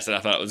podcast than I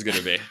thought it was going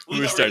to be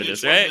when we started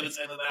this, right?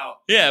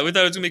 Yeah, we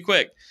thought it was going to be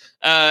quick.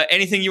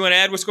 Anything you want to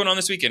add? What's going on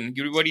this weekend?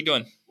 What are you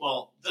doing?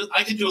 Well,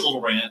 I could do a little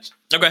rant.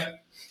 Okay.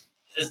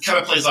 It kind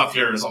of plays off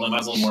yours, only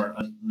mine's a little more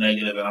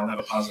negative, and I don't have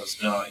a positive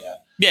spin on it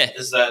yet. Yeah.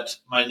 Is that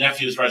my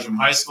nephew is graduating from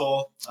high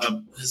school.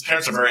 His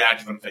parents are very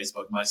active on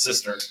Facebook. My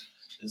sister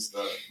is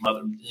the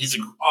mother. He's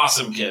an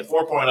awesome kid,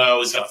 4.0.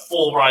 He's got a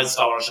full ride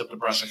scholarship to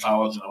Brescia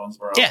College in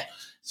Owensboro. Yeah.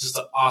 He's just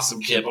an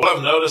awesome kid. But what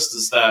I've noticed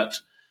is that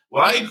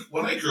when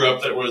I grew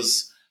up, there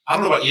was, I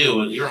don't know about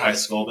you at your high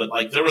school,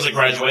 but there was a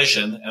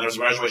graduation, and there was a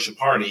graduation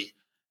party,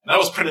 and that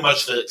was pretty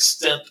much the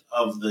extent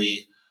of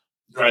the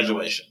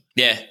graduation.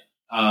 Yeah.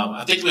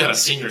 I think we had a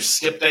senior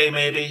skip day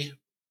maybe,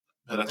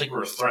 but I think we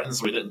were threatened,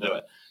 so we didn't do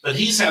it. But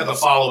he's had the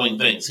following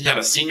things. He had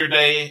a senior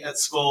day at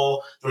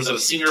school. There was a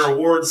senior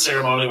awards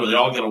ceremony where they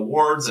all get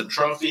awards and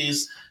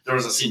trophies. There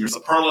was a senior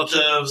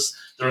superlatives.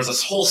 There was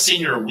this whole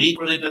senior week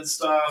where they did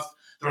stuff.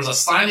 There was a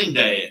signing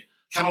day,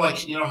 kind of like,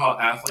 how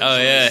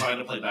athletes sign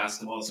to play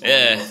basketball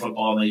or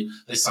football, and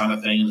they sign a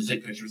thing and they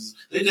take pictures.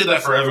 They did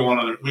that for every one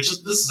of their, this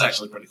is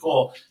actually pretty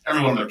cool.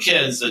 Every one of their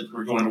kids that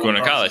were going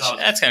to college.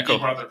 That's kind of cool.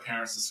 They brought their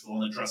parents to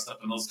school and they dressed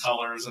up in those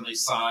colors and they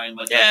signed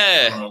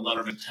a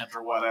letter of intent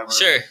or whatever.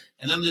 Sure.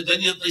 And then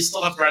they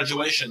still have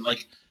graduation.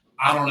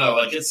 I don't know.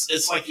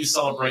 It's like you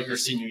celebrate your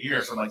senior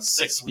year for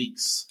 6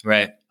 weeks.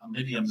 Right.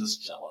 Maybe I'm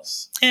just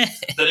jealous.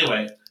 But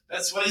anyway,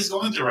 that's what he's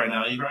going through right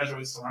now. He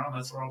graduates tomorrow.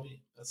 That's where I'll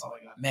be. That's all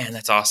I got. Man,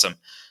 that's awesome.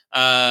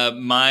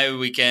 My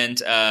weekend.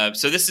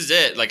 So this is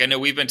it. I know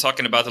we've been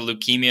talking about the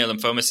Leukemia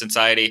Lymphoma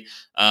Society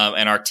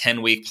and our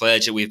 10-week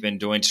pledge that we've been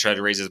doing to try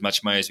to raise as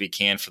much money as we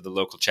can for the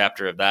local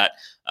chapter of that.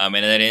 And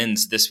that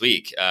ends this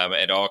week.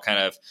 It all kind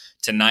of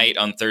tonight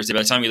on Thursday.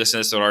 By the time you listen to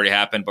this, it'll already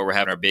happened. But we're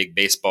having our big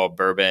baseball,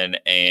 bourbon,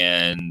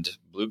 and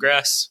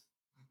bluegrass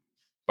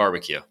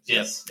barbecue.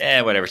 Yes.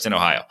 Whatever. It's in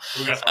Ohio.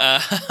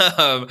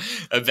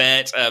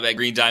 Event at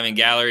Green Diamond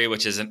Gallery,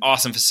 which is an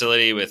awesome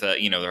facility with,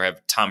 they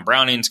have Tom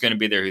Browning's going to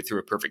be there, who threw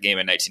a perfect game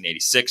in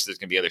 1986. There's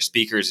going to be other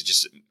speakers. It's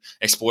just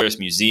explore this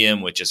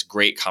museum with just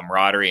great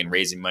camaraderie and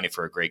raising money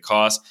for a great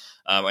cause.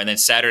 And then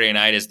Saturday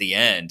night is the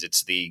end.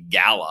 It's the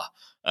gala.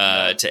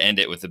 To end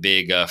it with a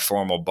big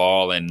formal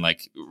ball and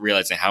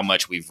realizing how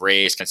much we've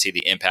raised, can see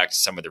the impact of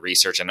some of the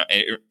research and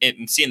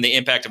seeing the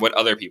impact of what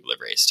other people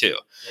have raised too.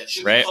 Yeah, she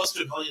was right? close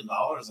to $1 million,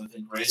 I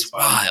think, raised it's by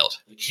wild.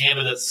 The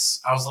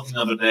candidates. I was looking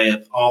the other day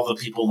at all the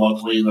people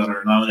locally that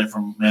are nominated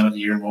for Man of the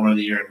Year and Woman of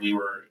the Year, and we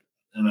were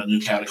in a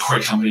new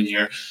category, Company of the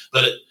Year.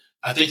 But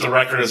I think the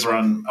record is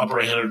around upper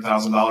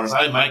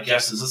 $800,000. My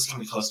guess is this is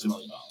going to be close to $1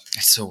 million.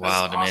 It's so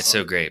wild. Awesome. I mean, it's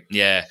so great.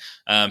 Yeah.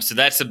 So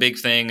that's the big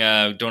thing.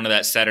 Going to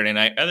that Saturday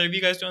night. Are there of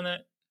you guys doing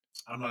that?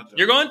 I'm not doing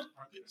You're going?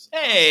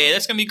 Hey,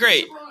 that's going to be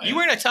great. You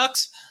wearing a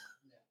tux?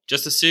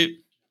 Just a suit?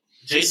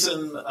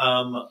 Jason's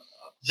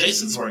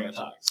wearing a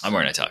tux. I'm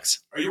wearing a tux.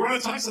 Are you wearing a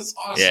tux? That's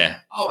awesome.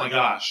 Yeah. Oh, my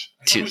gosh.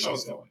 I wish I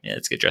was going. Yeah,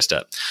 let's get dressed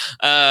up.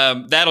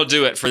 That'll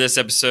do it for this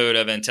episode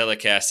of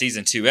Intellicast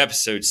Season 2,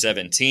 Episode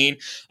 17.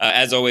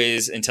 As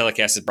always,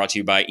 Intellicast is brought to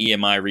you by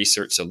EMI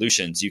Research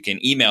Solutions. You can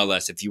email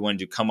us if you wanted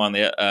to come on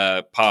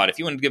the pod, if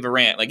you wanted to give a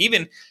rant.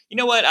 Even, you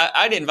know what?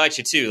 I'd invite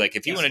you too.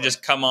 If you want to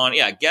just come on,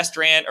 guest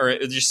rant, or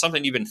just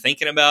something you've been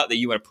thinking about that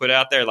you want to put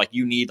out there,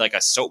 you need a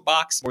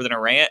soapbox more than a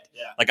rant.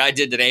 Yeah. I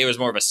did today, it was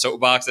more of a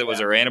soapbox that was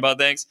a rant about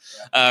things.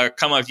 Yeah.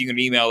 Come on, you can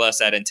email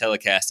us at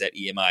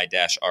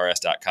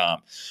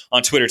intellicast@emi-rs.com.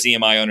 On Twitter, it's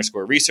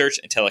EMI_research,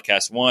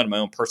 Intellicast1. My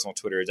own personal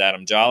Twitter is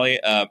Adam Jolly.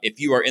 If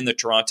you are in the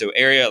Toronto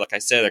area, like I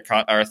said,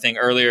 our thing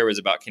earlier was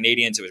about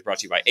Canadians. It was brought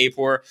to you by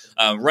APOR.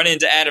 Run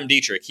into Adam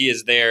Dietrich. He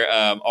is there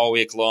all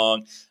week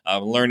long,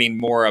 learning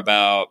more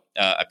about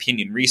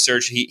opinion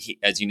research. He,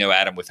 as you know,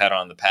 Adam, we've had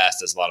on in the past,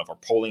 does a lot of our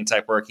polling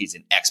type work. He's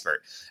an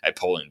expert at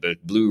polling,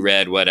 but blue,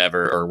 red,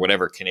 whatever, or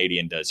whatever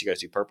Canadian does. You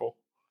guys do purple?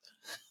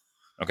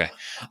 Okay.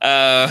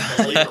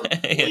 Labor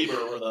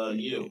with a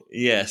U.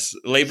 Yes,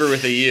 labor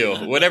with a U.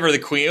 Whatever the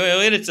queen.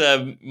 It's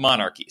a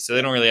monarchy, so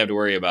they don't really have to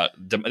worry about.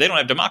 They don't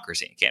have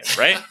democracy in Canada,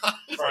 right?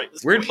 Right.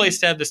 Weird place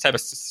to have this type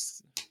of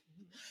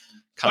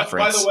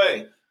conference. By the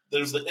way,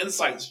 there's the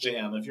Insights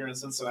Jam. If you're in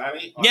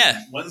Cincinnati, on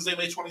Wednesday,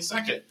 May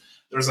 22nd,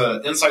 there's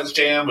an Insights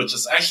Jam, which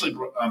is actually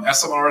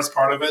SMR is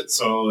part of it.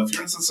 So if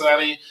you're in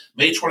Cincinnati,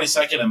 May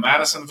 22nd in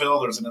Madisonville,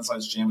 there's an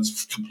Insights Jam.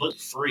 It's completely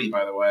free,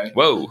 by the way.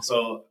 Whoa!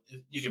 So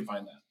you can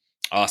find that.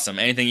 Awesome.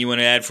 Anything you want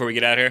to add before we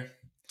get out of here?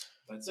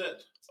 That's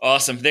it.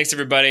 Awesome. Thanks,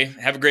 everybody.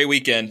 Have a great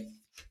weekend.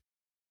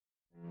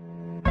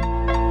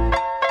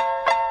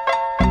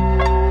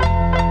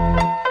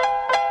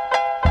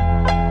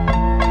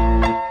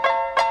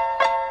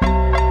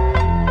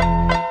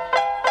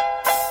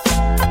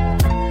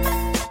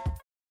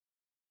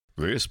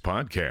 This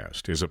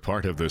podcast is a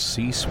part of the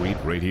C-Suite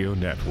Radio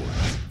Network.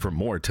 For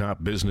more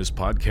top business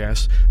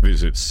podcasts,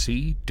 visit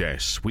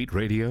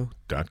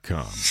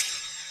c-suiteradio.com.